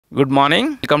Good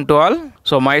morning. Welcome to all.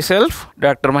 So myself,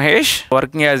 Dr. Mahesh,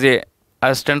 working as a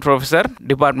Assistant Professor,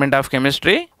 Department of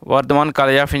Chemistry, Vardhaman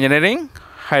College of Engineering,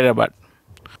 Hyderabad.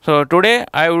 So today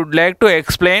I would like to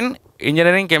explain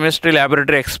engineering chemistry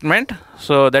laboratory experiment.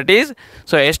 So that is,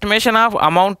 estimation of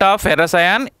amount of ferrous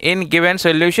ion in given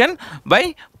solution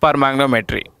by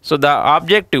permanganometry. So the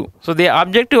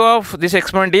objective of this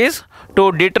experiment is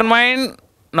to determine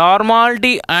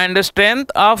normality and strength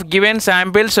of given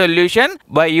sample solution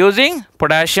by using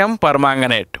potassium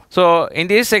permanganate. So in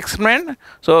this experiment,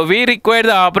 we require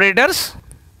the operators.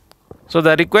 So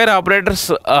the required operators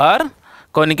are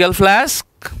conical flask.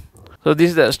 So this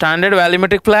is the standard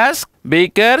volumetric flask,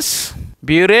 beakers,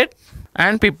 burette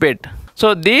and pipette.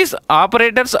 So these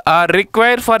operators are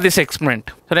required for this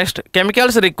experiment. So next,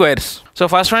 chemicals requires. So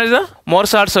first one is the more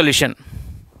salt solution.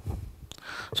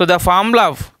 So the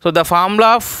formula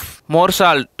of more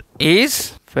salt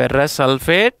is ferrous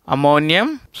sulfate,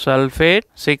 ammonium sulfate,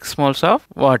 6 moles of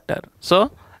water.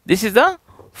 So this is the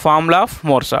formula of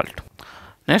more salt.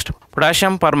 Next,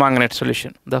 potassium permanganate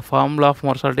solution. The formula of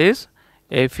more salt is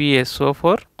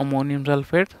FeSO4, ammonium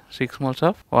sulfate, 6 moles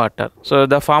of water. So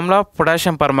the formula of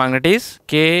potassium permanganate is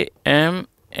KMnO4.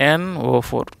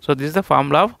 So this is the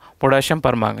formula of potassium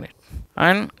permanganate.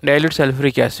 And dilute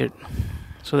sulfuric acid.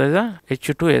 So there is a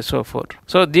H2SO4.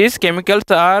 So these chemicals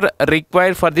are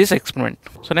required for this experiment.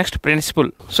 So next,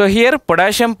 principle. So here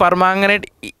potassium permanganate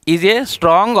is a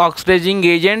strong oxidizing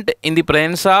agent in the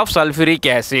presence of sulfuric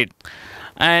acid.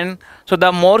 And so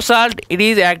the more salt, it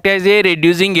is act as a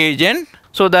reducing agent.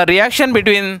 So the reaction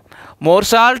between more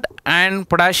salt and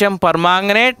potassium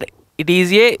permanganate, it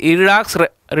is a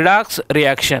redox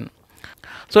reaction.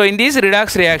 So in this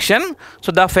redox reaction,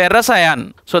 the ferrous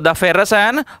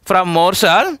ion from more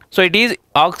salt, so it is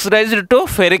oxidized to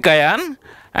ferric ion,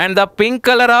 and the pink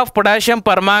color of potassium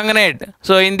permanganate.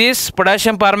 So in this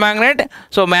potassium permanganate,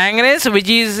 so manganese, which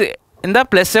is in the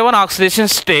 +7 oxidation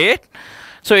state,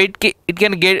 so it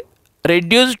can get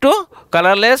reduced to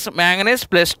colorless manganese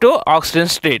 +2 oxidation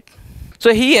state.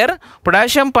 So here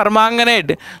potassium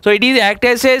permanganate, so it is act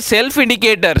as a self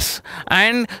indicators,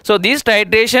 and so these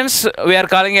titrations we are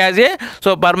calling as a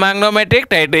permanganometric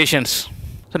titrations.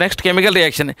 So next, chemical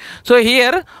reaction. So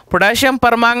here potassium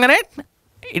permanganate,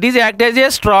 it is act as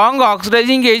a strong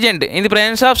oxidizing agent in the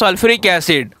presence of sulfuric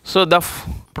acid. So the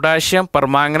potassium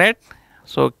permanganate,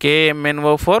 so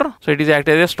KMnO4, so it is act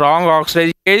as a strong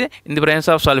oxidizing agent in the presence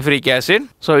of sulfuric acid.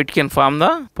 So it can form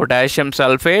the potassium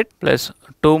sulfate plus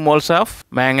 2 moles of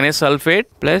manganese sulfate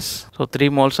plus 3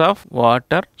 moles of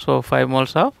water, so 5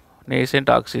 moles of nascent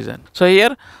oxygen. So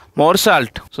here more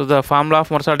salt, so the formula of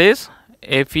more salt is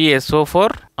FeSO4,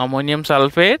 ammonium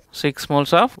sulfate, 6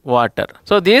 moles of water.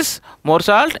 So this more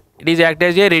salt, it is act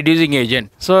as a reducing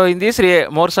agent. So in this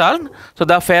more salt, so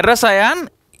the ferrous ion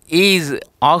is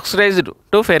oxidized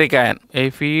to ferric ion,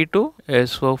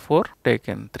 Fe2SO4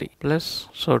 taken 3 plus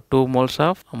 2 moles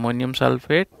of ammonium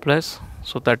sulfate plus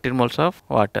 13 moles of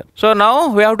water. So now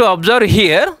we have to observe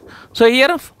here. So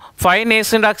here 5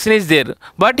 nascent oxygen is there,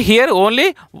 but here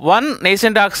only 1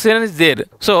 nascent oxygen is there.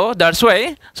 So that's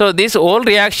why, so this whole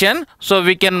reaction, so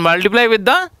we can multiply with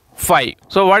the 5.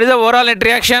 So what is the overall net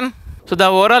reaction? So the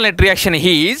overall net reaction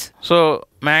is, so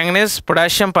manganese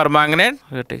potassium permanganate,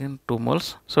 we are taking 2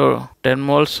 moles, so 10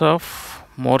 moles of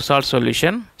more salt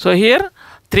solution. So here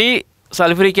 3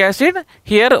 sulfuric acid,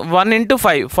 here 1 into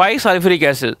 5 sulfuric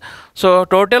acid. So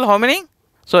total how many?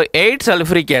 So 8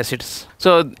 sulfuric acids.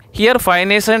 So here 5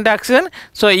 nascent oxygen,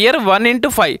 so here 1 into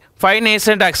 5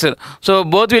 nascent oxygen. So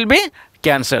both will be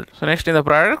cancelled. So next, in the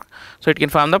product, so it can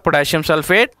form the potassium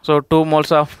sulfate, so 2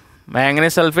 moles of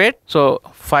manganese sulfate, so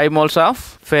 5 moles of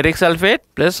ferric sulfate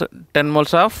plus 10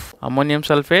 moles of ammonium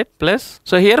sulfate plus,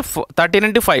 so here 13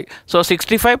 into 5, so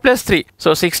 65 plus 3,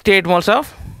 so 68 moles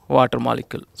of water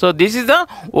molecule. So this is the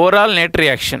overall net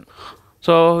reaction.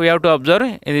 So we have to observe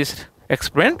in this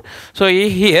experiment. So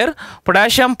here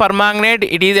potassium permanganate,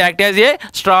 it is act as a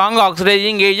strong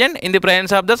oxidizing agent in the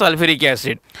presence of the sulfuric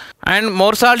acid, and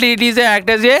more salt, it is act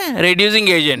as a reducing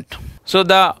agent. So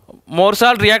the more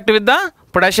salt react with the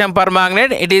potassium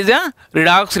permanganate, it is a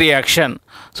redox reaction.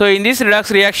 So in this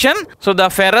redox reaction, so the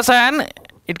ferrous ion,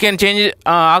 it can change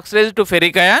oxidize to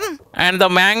ferric ion, and the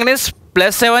manganese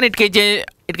 +7, it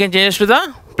can change to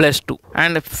the +2,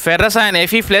 and ferrous ion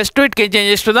Fe+2, it can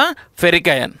change to the ferric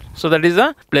ion. So that is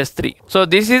the +3. So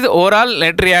this is overall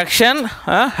net reaction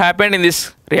happened in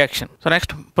this reaction. So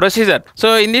next, procedure.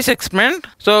 So in this experiment,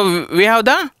 so we have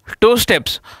the two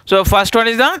steps. So first one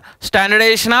is the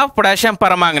standardization of potassium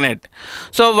permanganate.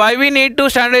 So why we need to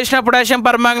standardization of potassium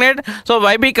permanganate? So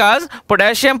why? Because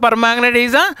potassium permanganate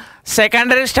is a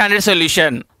secondary standard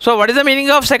solution. So what is the meaning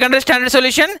of secondary standard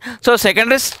solution? So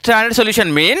secondary standard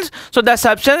solution means, so the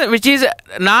substance which is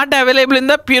not available in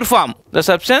the pure form. The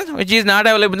substance which is not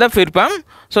available in the pure form.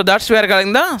 So that's we are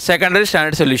calling the secondary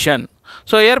standard solution.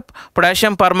 So here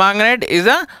potassium permanganate is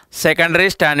a secondary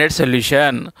standard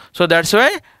solution. So that's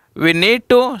why we need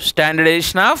to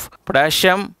standardization of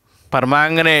potassium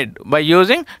permanganate by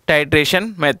using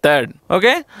titration method.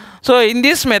 Okay. So in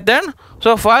this method,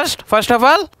 so first of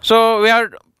all, so we are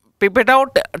pipette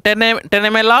out 10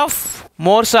 ml of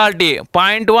more salt A,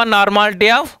 0.1 normality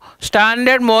of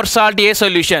standard more salt A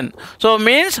solution. So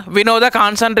means we know the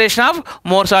concentration of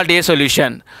more salt A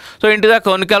solution. So into the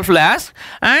conical flask,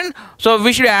 and so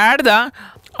we should add the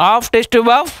half test tube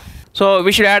of the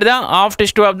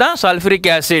sulfuric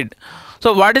acid.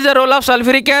 So what is the role of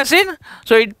sulfuric acid?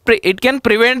 So it can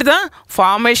prevent the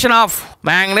formation of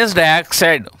manganese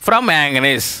dioxide from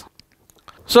manganese.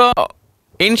 So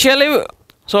initially,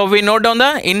 so we note down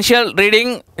the initial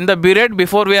reading in the burette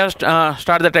before we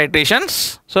start the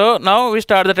titrations. So now we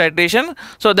start the titration.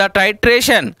 So the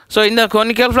titration, so in the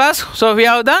conical flask, so we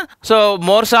have the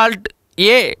more salt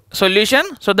A solution,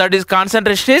 so that is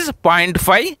concentration is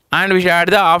 0.5, and we should add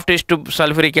the half test tube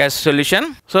sulfuric acid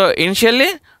solution. So initially,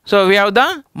 so we have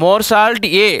the more salt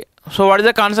A. So what is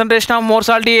the concentration of more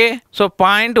salt A? So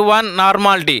 0.1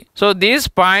 normality. So this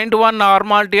 0.1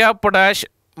 normality of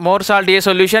more salt A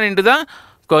solution into the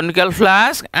conical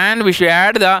flask, and we should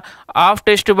add the half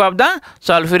test tube of the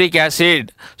sulfuric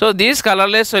acid. So this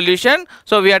colorless solution,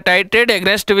 so we are titrated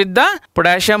against with the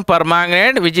potassium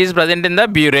permanganate which is present in the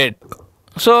burette.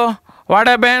 So what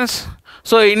happens?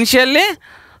 So initially,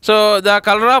 so the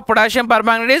color of potassium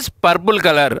permanganate is purple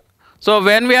color. So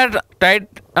when we are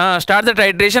start the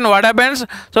titration, what happens?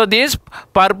 So this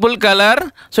purple color,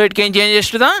 so it can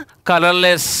change to the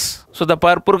colorless. So the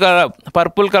purple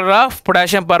color of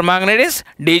potassium permanganate is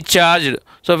discharged.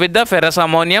 So with the ferrous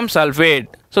ammonium sulfate.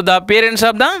 So the appearance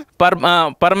of the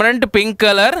permanent pink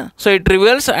color, so it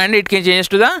reveals and it can change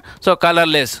to the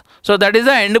colorless. So that is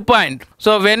the end point.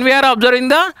 So when we are observing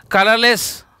the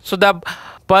colorless, so the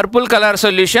purple color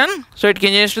solution, so it can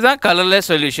change to the colorless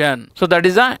solution. So that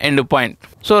is the end point.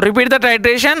 So repeat the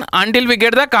titration until we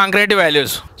get the concrete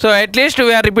values. So at least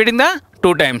we are repeating the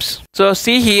 2 times. So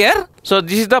see here. So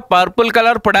this is the purple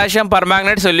color potassium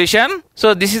permanganate solution.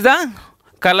 So this is the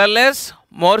colorless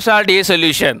more salt A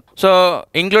solution. So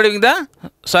including the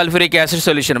sulfuric acid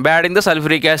solution, by adding the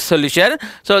sulfuric acid solution.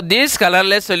 So this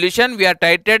colorless solution we are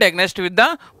titrated against with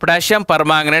the potassium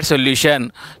permanganate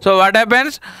solution. So what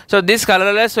happens? So this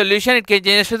colorless solution, it can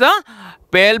change to the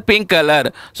pale pink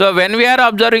color. So when we are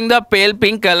observing the pale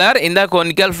pink color in the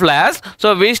conical flask,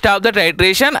 so we stop the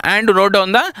titration and note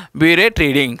down the burette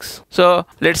readings. So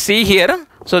let's see here.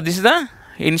 So this is the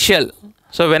initial.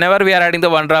 So whenever we are adding the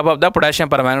 1 drop of the potassium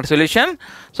permanganate solution,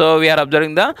 so we are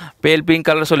observing the pale pink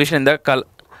color solution in the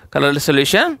colorless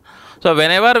solution. So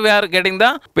whenever we are getting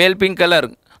the pale pink color,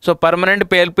 so permanent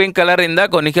pale pink color in the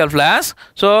conical flask,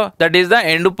 so that is the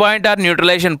end point or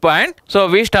neutralization point. So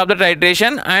we stop the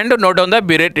titration and note down the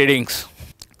burette readings.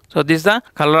 So this is the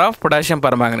color of potassium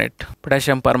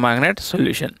permanganate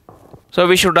solution. So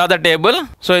we should draw the table.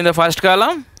 So in the first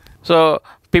column, so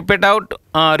pipette out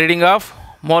reading of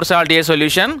more salt A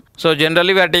solution. So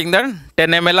generally we are taking the 10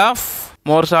 ml of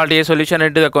more salt A solution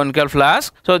into the conical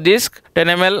flask. So this 10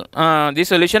 ml this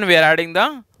solution we are adding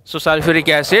the sulfuric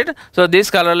acid. So this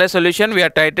colorless solution we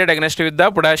are titrated against with the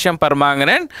potassium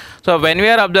permanganate. So when we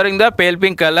are observing the pale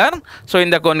pink color, so in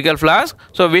the conical flask,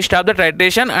 so we stop the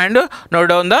titration and note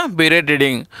down the burette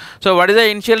reading. So what is the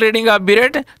initial reading of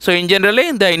burette? So in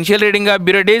generally the initial reading of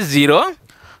burette is 0.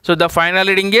 So the final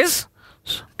reading is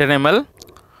 10 ml.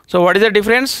 So what is the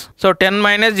difference? So 10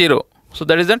 minus 0. So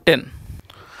that is the 10.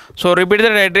 So repeat the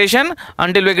titration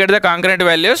until we get the concurrent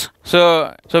values.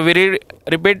 So we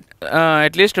repeat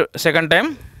at least second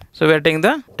time. So we are taking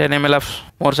the 10 ml of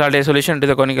more salt A solution to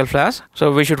the conical flask. So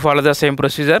we should follow the same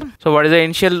procedure. So what is the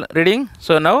initial reading?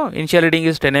 So now initial reading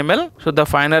is 10 ml. So the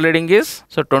final reading is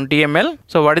 20 ml.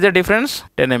 So what is the difference?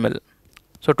 10 ml.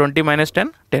 So 20 minus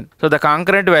 10, 10. So the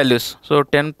concurrent values. So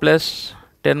 10 plus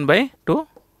 10 by 2.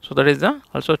 So that is the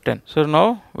also 10. So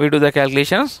now we do the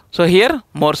calculations. So here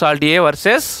more salt A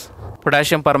versus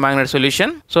potassium permanganate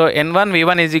solution. So N1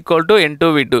 V1 is equal to N2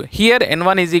 V2. Here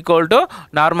N1 is equal to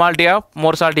normality of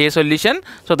more salt A solution.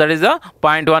 So that is the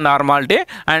 0.1 normality,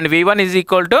 and V1 is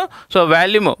equal to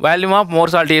volume of more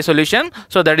salt A solution.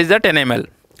 So that is the 10 ml,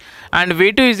 and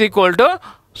V2 is equal to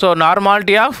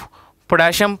normality of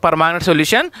potassium permanganate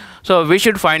solution. So we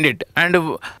should find it, and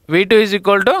V2 is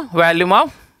equal to volume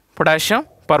of potassium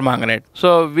permanganate.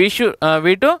 So we should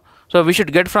V2. So we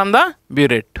should get from the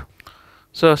burette.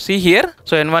 So see here,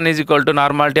 so N1 is equal to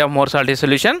normality of more salty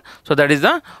solution. So that is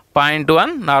the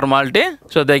 0.1 normality.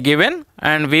 So they given,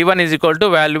 and V1 is equal to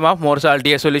volume of more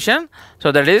salty solution.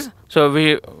 So that is, so we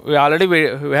have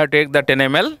to take the 10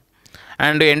 ml,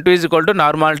 and N2 is equal to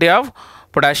normality of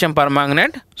potassium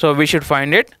permanganate. So we should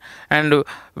find it, and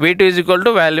V2 is equal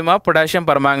to volume of potassium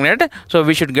permanganate. So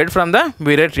we should get from the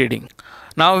burette reading.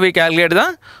 Now we calculate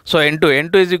the, so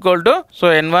N2 is equal to, so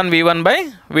N1 V1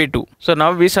 by V2. So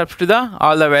now we substitute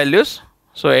all the values.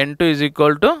 So N2 is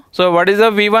equal to, so what is the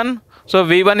V1? So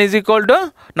V1 is equal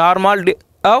to normal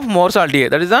of more salty air,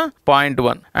 that is the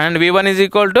 0.1, and V1 is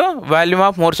equal to volume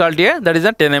of more salty air, that is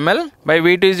the 10 ml, by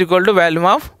V2 is equal to volume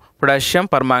of potassium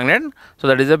permanganate. So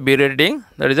that is the burette reading,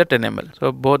 that is the 10 ml.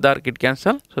 So both are get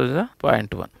cancel. So this is a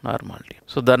 0.1 normality.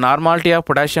 So the normality of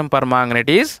potassium permanganate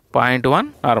is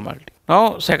 0.1 normality.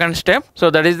 Now second step, so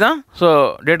that is the,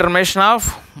 so determination of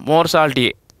more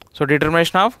salty. So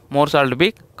determination of more salt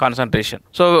B concentration.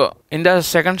 So in the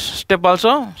second step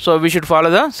also, so we should follow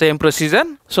the same procedure.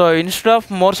 So instead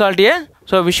of more salt A,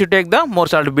 so we should take the more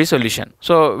salt B solution.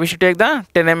 So we should take the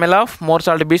 10 ml of more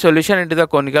salt B solution into the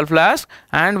conical flask,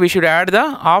 and we should add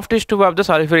the half teaspoon of the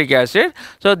sulfuric acid.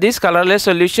 So this colorless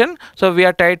solution, so we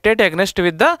are titrate against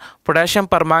with the potassium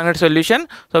permanganate solution,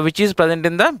 so which is present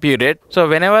in the burette. So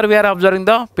whenever we are observing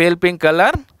the pale pink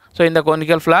color, so in the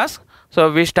conical flask, so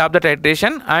we stop the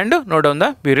titration and note down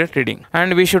the burette reading,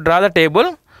 and we should draw the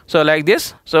table. So like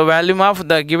this, so volume of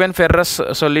the given ferrous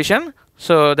solution,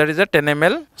 so that is a 10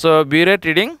 ml. So burette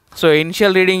reading, so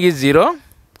initial reading is 0.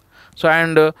 So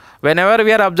and whenever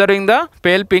we are observing the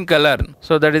pale pink color,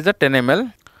 so that is the 10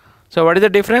 ml. So what is the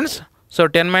difference? So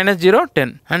 10 minus 0,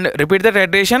 10, and repeat the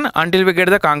titration until we get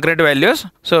the concrete values.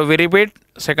 So we repeat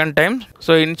second time.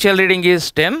 So initial reading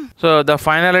is 10. So the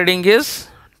final reading is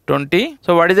 20.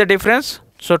 So what is the difference?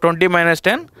 So 20 minus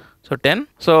 10, so 10.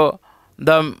 So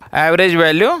the average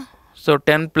value, so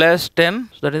 10 plus 10,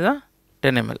 so that is a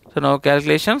 10 ml. So now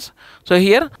calculations. So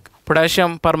here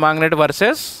potassium permanganate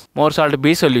versus more salt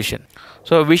B solution.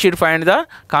 So we should find the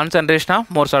concentration of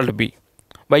more salt B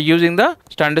by using the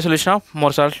standard solution of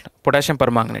more salt potassium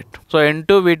permanganate. So N2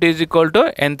 V2 is equal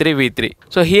to N3 V3.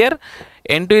 So here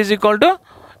N2 is equal to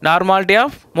normality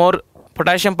of more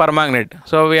potassium permanganate.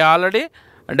 So we already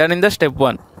done in the step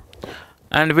 1,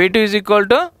 and V2 is equal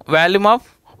to volume of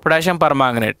potassium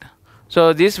permanganate.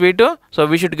 So this V2, so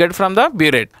we should get from the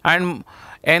burette, and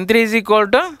N3 is equal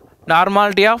to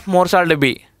normality of more salt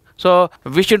B. So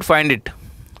we should find it.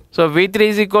 So V3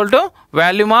 is equal to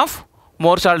volume of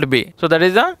more salt B. So that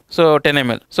is the, so 10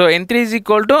 ml. So N3 is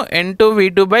equal to N2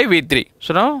 V2 by V3.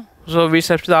 So now, so we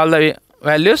substitute all the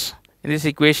values in this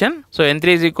equation. So N3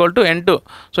 is equal to N2.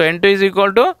 So N2 is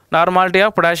equal to normality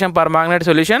of potassium permanganate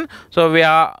solution. So we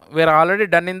are already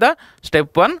done in the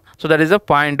step 1. So that is a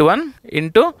 0.1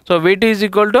 into, so V2 is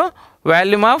equal to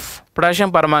volume of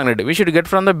potassium permanganate. We should get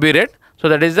from the burette. So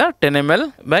that is the 10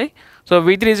 ml by, so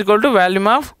V3 is equal to volume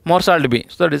of more salt B.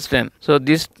 So that is 10. So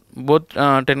this both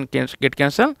 10 get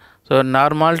cancelled. So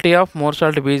normality of more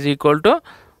salt B is equal to,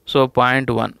 so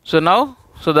 0.1. So now,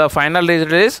 so the final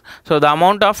result is, so the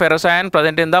amount of ferrous ion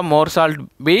present in the more salt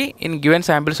B in given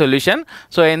sample solution.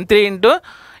 So N3 into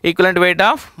equivalent weight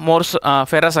of more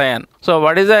ferrous ion. So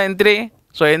what is the N3?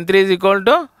 So N3 is equal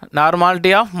to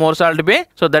normality of more salt B.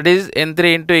 So that is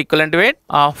N3 into equivalent weight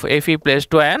of Fe plus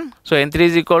 2 ion. So N3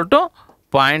 is equal to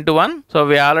 0.1. So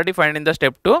we already find in the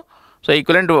step 2. So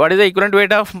equivalent, what is the equivalent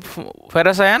weight of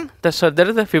ferrous ion? So there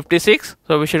is the 56.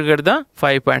 So we should get the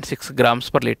 5.6 grams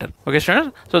per liter. Okay,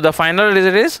 students. So the final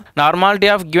result is normality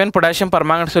of given potassium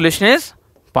permanganate solution is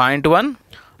 0.1.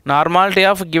 Normality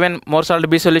of given more salt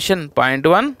B solution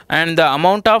 0.1, and the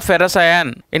amount of ferrous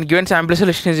ion in given sample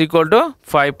solution is equal to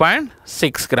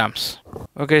 5.6 grams.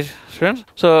 Okay, students.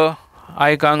 So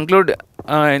I conclude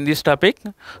in this topic.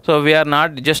 So we are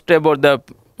not just about the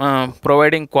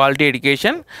providing quality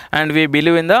education, and we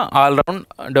believe in the all-round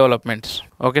developments.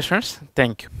 Okay, students.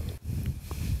 Thank you.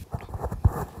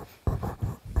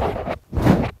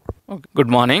 Okay. Good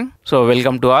morning. So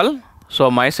welcome to all. So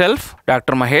myself,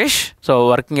 Dr. Mahesh, so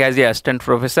working as the assistant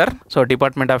professor, so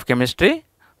Department of Chemistry,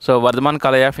 so Vardhaman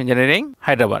College of Engineering,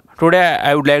 Hyderabad. Today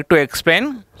I would like to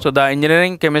explain, so the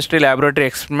engineering chemistry laboratory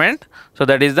experiment. So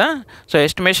that is the, so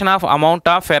estimation of amount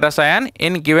of ferrous ion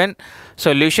in given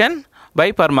solution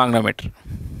by permanganometry.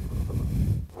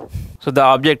 So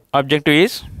the objective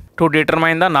is to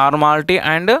determine the normality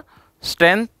and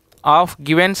strength of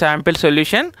given sample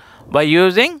solution by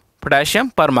using potassium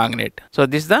permanganate. So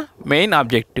this is the main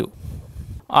objective.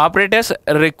 Operators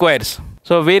requires.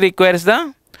 So we requires the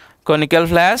conical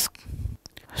flask,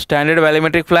 standard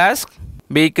volumetric flask,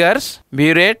 beakers,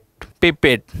 burette,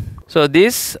 pipette. So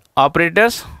these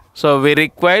operators, so we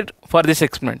required for this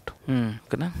experiment.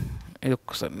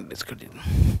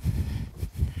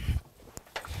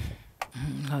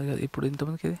 ఇప్పుడు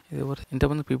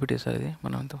ఇంతమంది PPT sir ఇది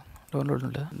మనం అంత download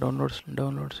ఉంటుందా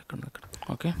downloads ఇక్కడ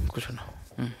okay కూర్చోండి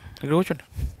ఇక్కడ కూర్చోండి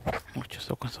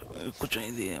వచ్చేస్తా ఒక్కసారి కూర్చొని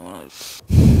ఇది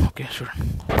ఓకే చూడండి.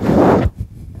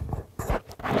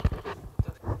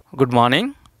 Good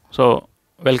morning. So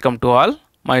welcome to all.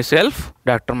 Myself,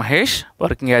 Dr. Mahesh,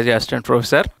 working as an assistant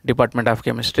professor, Department of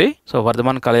Chemistry, so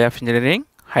Vardhaman College of Engineering,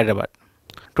 Hyderabad.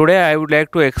 Today I would like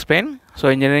to explain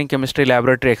engineering chemistry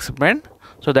laboratory experiment.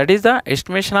 So that is the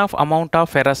estimation of amount of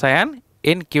ferrous ion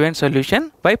in given solution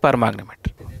by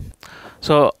permanganometry.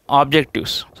 So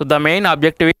objectives. So the main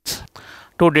objective is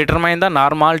to determine the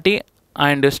normality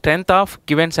and strength of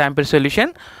given sample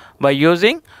solution by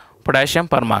using potassium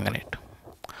permanganate.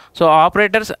 So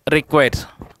operators requires.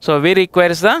 So we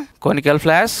requires the conical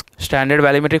flask, standard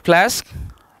volumetric flask,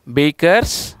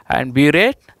 beakers and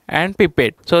burette and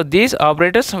pipette. So these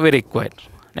operators we require.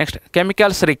 Next,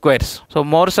 chemicals requires. So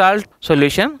more salt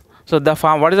solution. So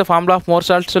what is the formula of more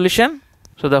salt solution?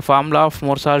 So the formula of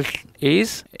more salt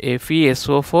is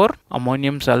FeSO4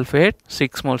 ammonium sulfate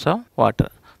 6 moles of water.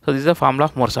 So this is the formula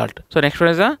of more salt. So next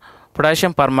one is the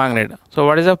potassium permanganate. So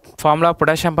what is the formula of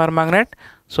potassium permanganate?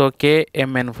 So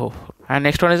KMnO4. And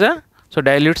next one is the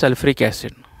dilute sulfuric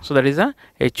acid. So that is the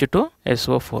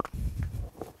H2SO4.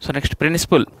 So next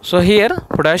principle. So here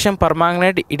potassium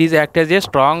permanganate, it is act as a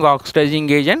strong oxidizing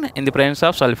agent in the presence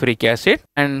of sulfuric acid,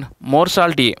 and more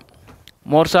salt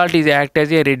is act as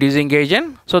a reducing agent.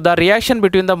 So the reaction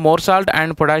between the more salt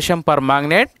and potassium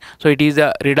permanganate, so it is a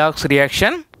redox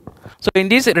reaction. So in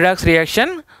this redox reaction,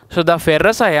 so the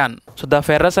ferrous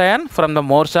ion from the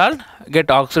more salt get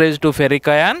oxidized to ferric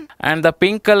ion, and the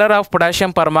pink color of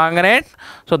potassium permanganate,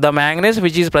 so the manganese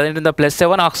which is present in the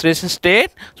 +7 oxidation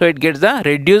state, so it gets the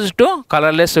reduced to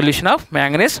colorless solution of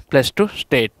manganese +2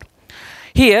 state.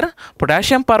 Here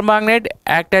potassium permanganate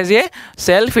act as a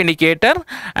self indicator,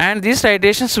 and these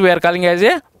titrations we are calling as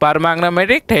a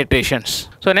permanganometric titrations.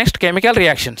 So next, chemical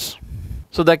reactions.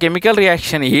 So the chemical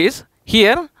reaction is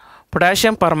here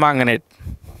potassium permanganate.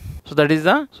 So that is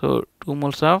the 2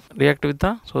 moles of react with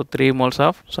the 3 moles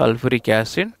of sulfuric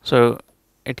acid. So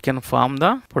it can form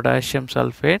the potassium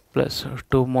sulfate plus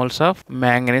 2 moles of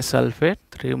manganese sulfate,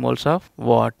 3 moles of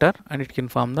water, and it can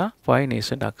form the 5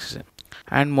 nascent oxygen.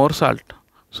 And more salt.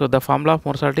 So the formula of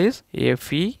more salt is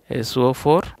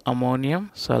FeSO4 ammonium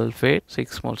sulfate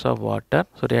 6 moles of water.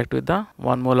 So react with the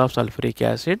 1 mole of sulfuric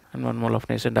acid and 1 mole of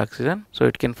nascent oxygen. So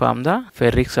it can form the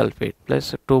ferric sulfate plus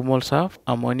 2 moles of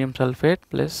ammonium sulfate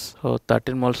plus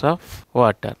 13 moles of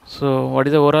water. So what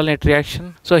is the overall net reaction?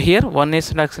 So here 1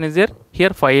 nascent oxygen is there,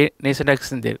 here 5 nascent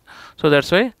oxygen there. So that's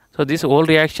why, so this whole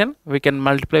reaction we can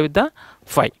multiply with the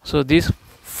 5. So this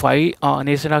 5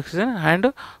 nascent oxygen and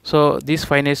so these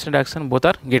 5 nascent oxygen both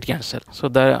are get cancelled. So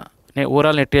the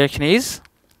overall net reaction is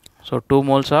 2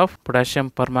 moles of potassium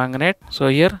permanganate. So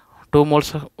here 2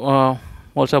 moles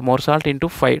of more salt into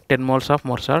 5, 10 moles of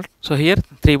more salt. So here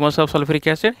 3 moles of sulfuric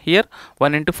acid, here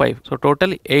 1 into 5. So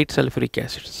total 8 sulfuric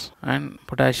acids. And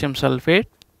potassium sulfate,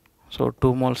 so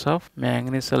 2 moles of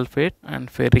manganese sulfate and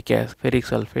ferric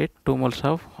sulfate, 2 moles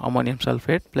of ammonium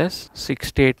sulfate plus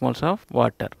 68 moles of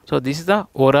water. So this is the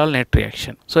overall net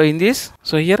reaction. So in this,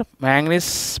 so here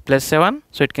manganese +7,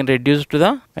 so it can reduce to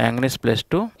the manganese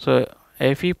 +2. So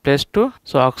Fe +2,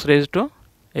 so oxidized to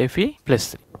Fe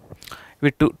 +3.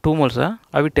 With 2 moles,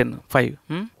 with 10, 5,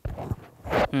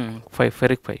 5,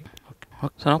 ferric 5.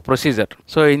 So now procedure.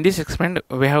 So in this experiment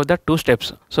we have the 2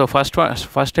 steps. So first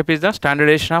step is the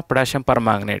standardization of potassium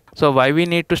permanganate. So why we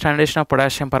need to standardization of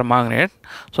potassium permanganate?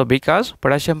 So because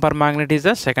potassium permanganate is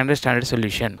the secondary standard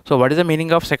solution. So what is the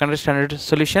meaning of secondary standard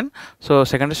solution? So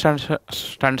secondary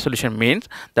standard solution means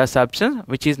the substance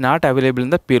which is not available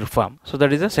in the pure form. So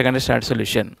that is the secondary standard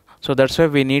solution. So that's why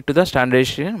we need to the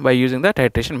standardization by using the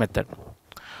titration method.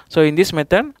 So in this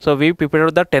method, so we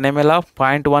prepared the 10 ml of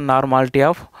 0.1 normality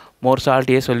of more salt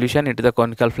A solution into the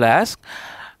conical flask.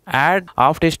 Add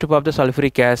half teaspoon of the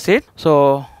sulfuric acid.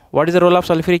 So what is the role of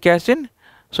sulfuric acid?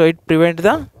 So it prevents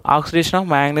the oxidation of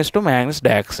manganese to manganese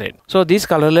dioxide. So this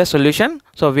colorless solution,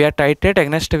 so we are titrate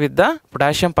against with the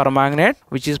potassium permanganate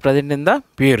which is present in the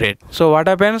burette. So what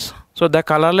happens? So the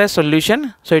colorless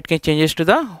solution, so it can changes to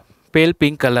the pale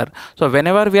pink color. So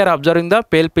whenever we are observing the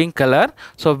pale pink color,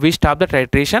 so we stop the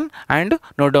titration and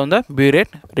note down the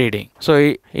burette reading.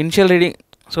 So initial reading,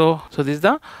 so this is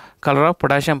the color of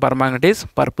potassium permanganate is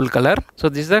purple color. So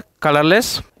this is the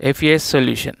colorless FeS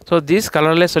solution. So this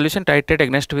colorless solution titrate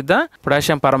against with the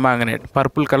potassium permanganate,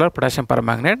 purple color potassium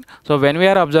permanganate. So when we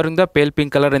are observing the pale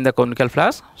pink color in the conical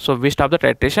flask, so we stop the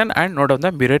titration and note down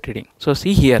the burette reading. So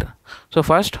see here. So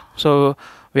first, so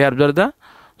we observe the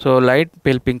light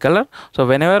pale pink color. So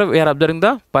whenever we are observing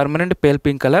the permanent pale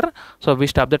pink color, so we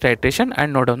stop the titration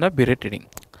and note down the burette reading.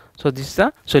 So this is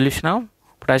the solution of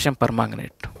potassium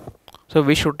permanganate. So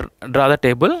we should draw the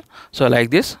table. So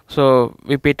like this. So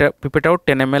we pipette out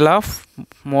 10 ml of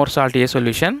more salt A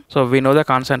solution. So we know the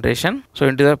concentration. So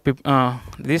into the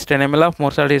this 10 ml of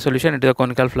more salt A solution into the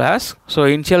conical flask. So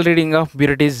initial reading of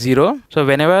burette is 0. So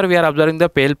whenever we are observing the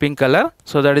pale pink color,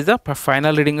 so that is the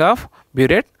final reading of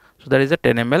burette. So that is the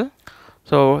 10 ml.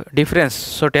 So difference.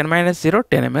 So 10 minus 0,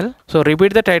 10 ml. So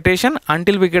repeat the titration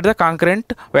until we get the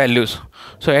concurrent values.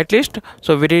 So at least,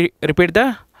 so we repeat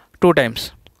the 2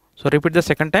 times. So repeat the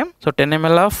second time. So 10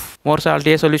 ml of more salt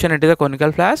A solution into the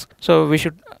conical flask. So we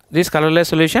should, this colorless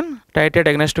solution titrate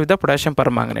against with the potassium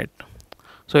permanganate.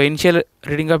 So initial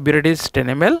reading of burette is 10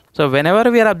 ml. So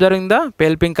whenever we are observing the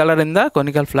pale pink color in the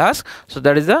conical flask, so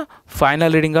that is the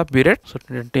final reading of burette. So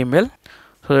 20 ml.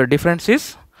 So the difference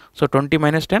is, so 20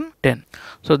 minus 10, 10.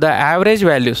 So the average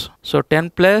values, so 10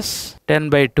 plus 10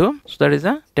 by 2, so that is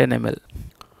the 10 ml.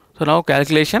 So now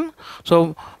calculation.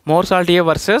 So more salt A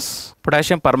versus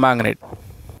potassium permanganate.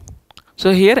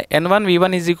 So here N1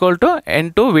 V1 is equal to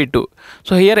N2 V2.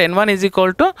 So here N1 is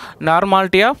equal to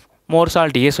normality of more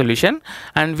salt A solution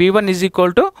and V1 is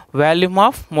equal to volume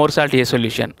of more salt A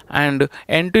solution, and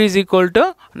N2 is equal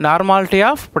to normality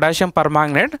of potassium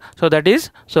permanganate. So that is,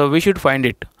 so we should find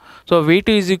it. So V2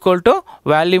 is equal to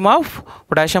volume of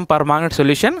potassium permanganate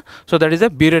solution. So that is the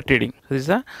burette reading. So this is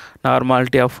the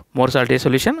normality of more salt A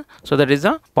solution. So that is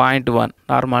the 0.1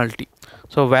 normality.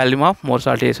 So volume of more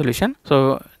salt A solution.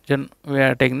 So then we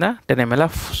are taking the 10 ml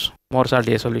of more salt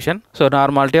A solution. So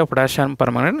normality of potassium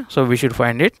permanganate. So we should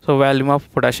find it. So volume of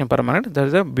potassium permanganate, that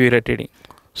is the burette reading.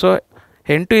 So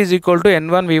N2 is equal to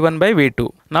N1 V1 by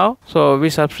V2. Now, so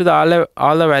we substitute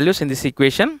all the values in this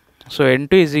equation. So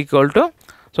N2 is equal to,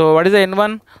 so what is the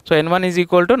N1? So N1 is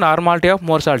equal to normality of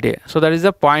more salt A. So that is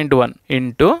the 0.1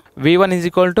 into V1 is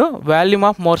equal to volume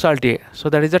of more salt A. So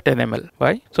that is the 10 ml.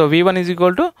 Why? So V1 is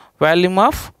equal to volume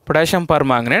of potassium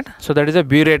permanganate. So that is the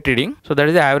burette reading. So that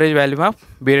is the average volume of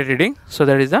burette reading. So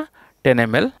that is the 10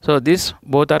 ml. So these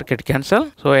both are get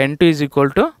cancelled. So N2 is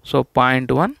equal to, so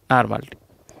 0.1 normality.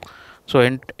 So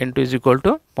N2 is equal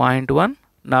to 0.1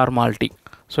 normality.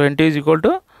 So N2 is equal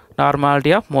to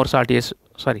normality of more salt A,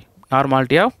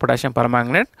 normality of potassium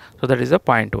permanganate. So that is the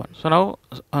 0.1. So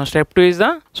now step 2 is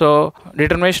the, so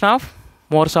determination of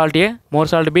more salt A, more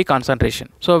salt B concentration.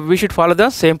 So we should follow the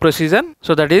same procedure.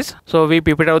 So that is, so we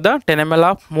pipette out the 10 ml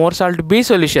of more salt B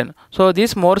solution. So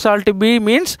this more salt B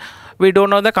means we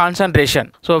don't know the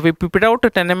concentration. So we pipette out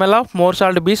 10 ml of more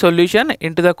salt B solution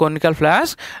into the conical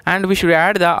flask, and we should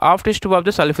add the half test tube of the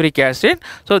sulfuric acid.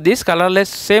 So this colorless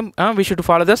same, we should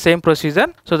follow the same procedure.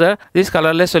 So this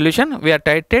colorless solution we are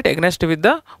titrate against with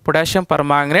the potassium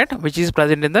permanganate, which is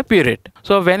present in the burette.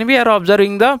 So when we are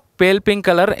observing the pale pink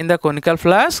color in the conical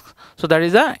flask, so that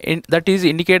is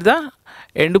indicate the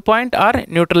end point or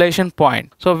neutralization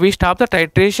point. So we stop the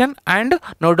titration and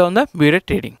note down the burette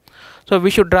reading. So we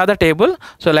should draw the table.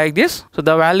 So like this. So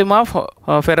the volume of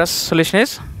ferrous solution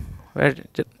is, we're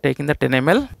taking the 10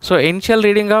 ml. So initial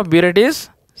reading of burette is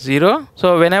 0.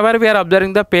 So whenever we are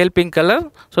observing the pale pink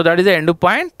color, so that is the end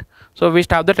point. So we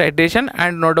stop the titration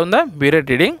and note down the burette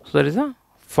reading. So that is a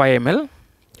 5 ml.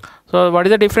 So what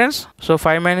is the difference? So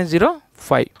 5 minus 0,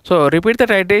 5. So repeat the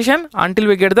titration until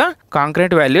we get the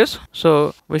concurrent values.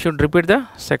 So we should repeat the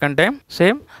second time.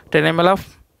 Same 10 ml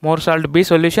of more salt B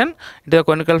solution into the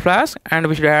conical flask, and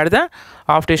we should add the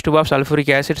half test tube of sulfuric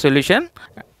acid solution.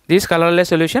 This colorless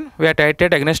solution we are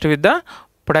titrate against with the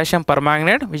potassium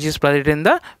permanganate, which is present in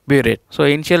the burette. So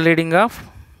initial reading of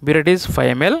burette is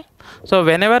 5 ml. So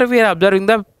whenever we are observing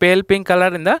the pale pink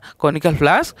color in the conical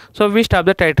flask, so we stop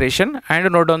the titration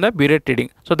and note down the burette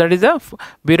reading. So that is the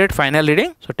burette final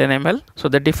reading. So 10 ml. So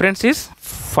the difference is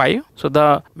 5. So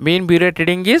the mean burette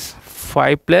reading is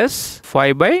 5 plus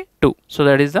 5 by 2. So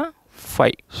that is the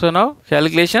 5. So now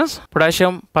calculations,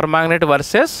 potassium permanganate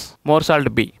versus more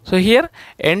salt B. So here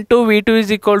N2 V2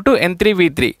 is equal to N3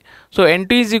 V3. So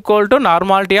N2 is equal to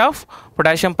normality of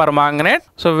potassium permanganate.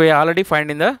 So we already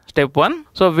find in the step 1.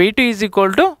 So V2 is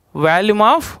equal to volume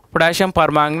of potassium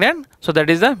permanganate. So that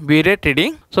is the burette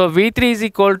reading. So V3 is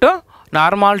equal to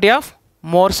normality of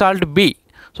more salt B.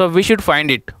 So we should find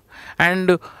it. And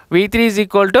V3 is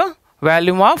equal to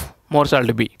volume of more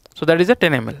salt B. So that is the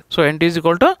 10 ml. So N2 is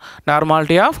equal to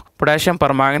normality of potassium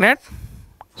permanganate.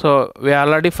 So we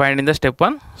already find in the step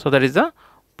 1. So that is the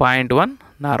 0.1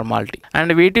 normality.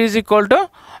 And V2 is equal to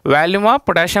volume of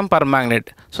potassium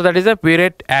permanganate. So that is the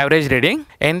period average reading.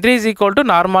 N3 is equal to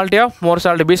normality of more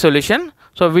salt B solution.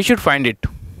 So we should find it.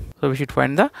 So we should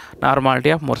find the normality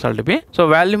of more salt B. So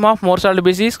volume of more salt B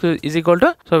is equal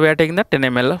to, so we are taking the 10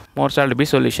 ml of more salt B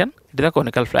solution into the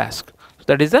conical flask. So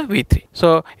that is the V3.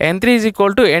 So N3 is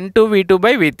equal to N2 V2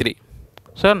 by V3.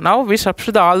 So now we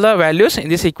substitute all the values in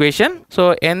this equation.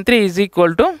 So N3 is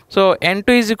equal to, so N2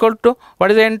 is equal to, what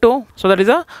is N2? So that is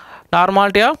the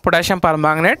normality of potassium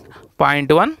permanganate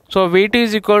 0.1. So V2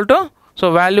 is equal to,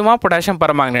 so volume of potassium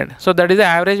permanganate. So that is the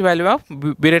average value of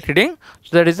burette reading.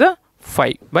 So that is the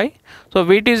 5 by, so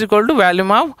V2 is equal to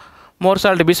volume of more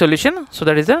salt B solution. So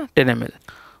that is the 10 ml.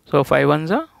 So 5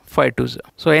 ones are 5 twos.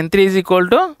 So N3 is equal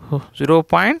to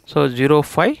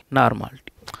 0.05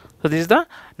 normality. So this is the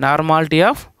normality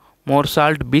of more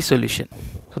salt B solution.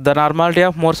 So the normality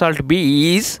of more salt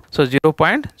B is, so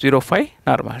 0.05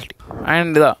 normality.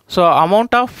 And so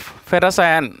amount of ferrous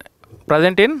ion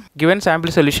present in given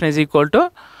sample solution is equal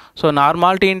to, so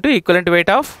normality into equivalent weight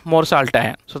of more salt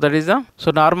ion. So that is the,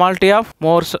 so normality of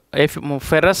more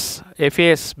ferrous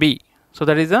FASB. So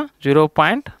that is the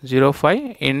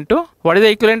 0.05 into, what is the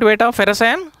equivalent weight of ferrous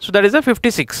ion? So that is the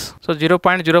 56. So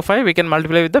 0.05 we can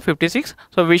multiply with the 56.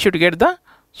 So we should get the,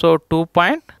 so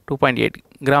 2.8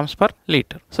 grams per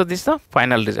liter. So this is the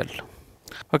final result.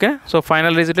 Okay. So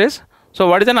final result is, so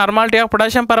what is the normality of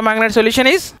potassium permanganate solution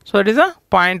is? So it is a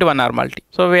 0.1 normality.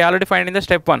 So we already find in the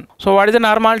step 1. So what is the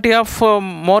normality of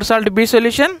more salt B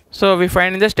solution? So we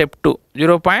find in the step 2,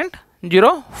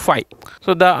 0.05.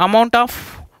 So the amount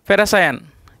of ferrous ion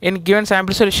in given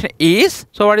sample solution is,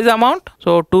 so what is the amount?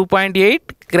 So 2.8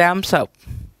 grams of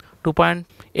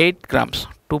 2.8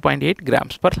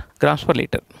 grams per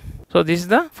liter. So this is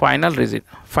the final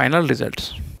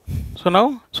results. So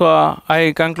now, so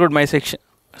I conclude my section.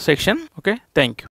 Okay, thank you.